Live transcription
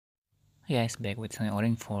Yeah, it's back with Sunny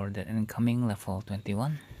Orange for the incoming level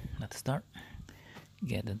 21. Let's start.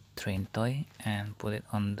 Get the train toy and put it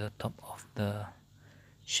on the top of the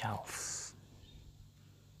shelves.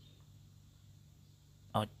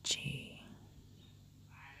 Ouchie.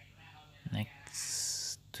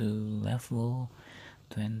 Next to level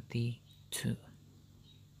 22.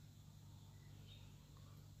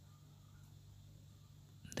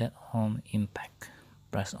 That home impact.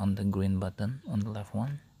 Press on the green button on the left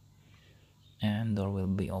one, and door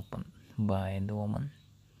will be opened by the woman,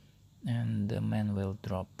 and the man will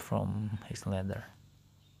drop from his ladder.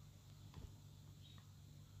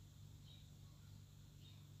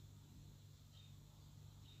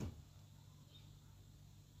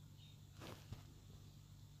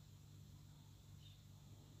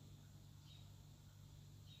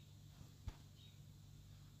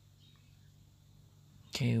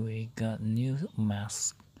 Okay, we got new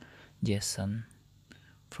mask Jason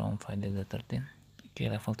from Friday the 13th.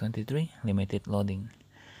 Okay, level 23, limited loading.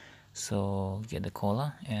 So get the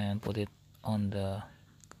cola and put it on the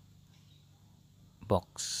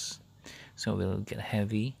box. So it will get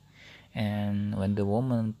heavy, and when the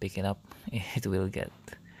woman pick it up, it will get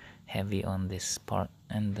heavy on this part,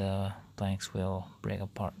 and the planks will break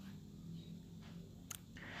apart,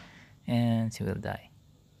 and she will die.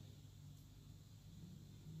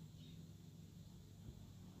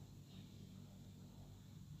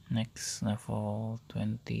 Next, level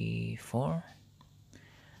 24.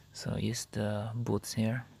 So use the boots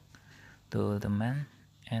here to the man,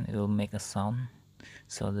 and it will make a sound,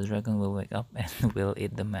 so the dragon will wake up and will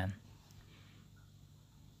eat the man.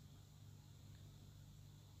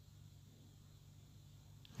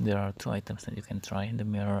 There are two items that you can try: the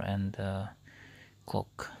mirror and the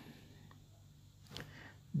cloak.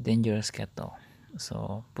 Dangerous kettle.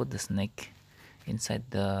 So put the snake inside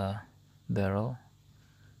the barrel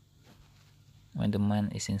when the man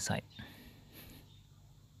is inside,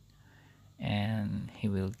 and he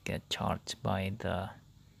will get charged by the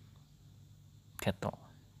kettle.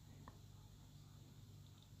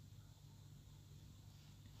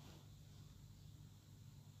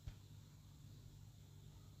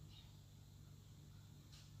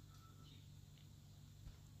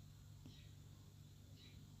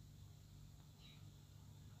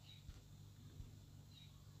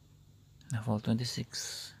 Level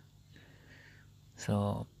 26.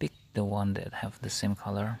 So pick the one that have the same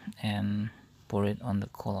color and pour it on the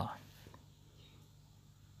cola,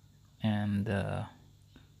 and the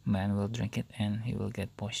man will drink it and he will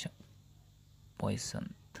get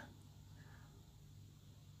poisoned.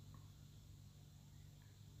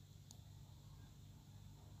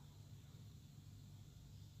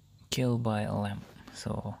 Killed by a lamp.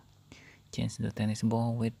 So change the tennis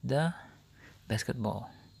ball with the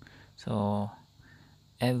basketball. So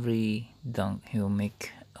every dunk he will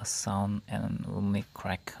make a sound and will make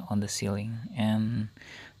crack on the ceiling, and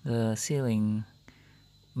the ceiling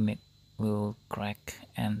will crack,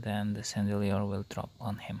 and then the chandelier will drop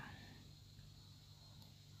on him.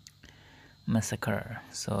 Massacre.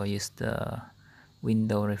 So use the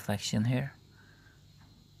window reflection here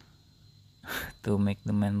to make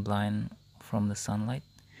the man blind from the sunlight,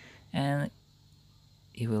 and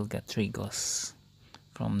he will get 3 ghosts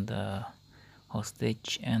from the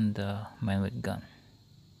hostage and the man with gun.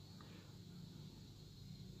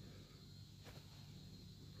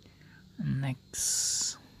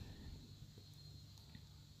 Next,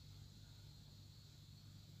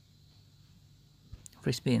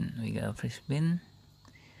 free spin. We got a free spin.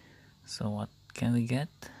 So what can we get?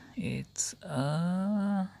 It's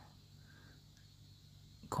a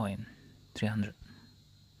coin, 300.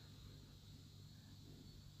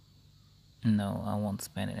 No, I won't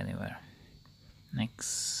spend it anywhere.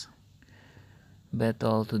 Next,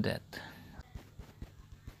 battle to death.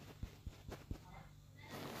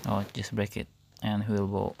 Oh, just break it and he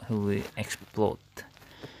will explode,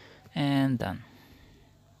 and done.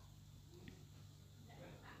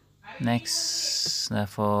 Next,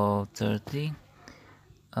 level 30.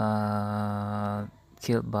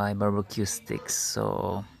 Killed by barbecue sticks.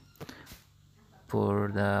 So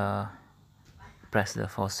press the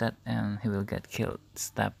faucet and he will get killed,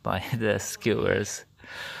 stabbed by the skewers.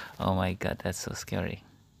 Oh my god, that's so scary.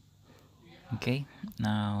 Okay,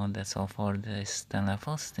 now that's all for this 10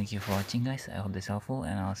 levels. Thank you for watching, guys. I hope this helpful,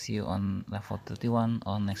 and I'll see you on level 31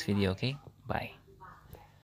 on next video. Okay, bye.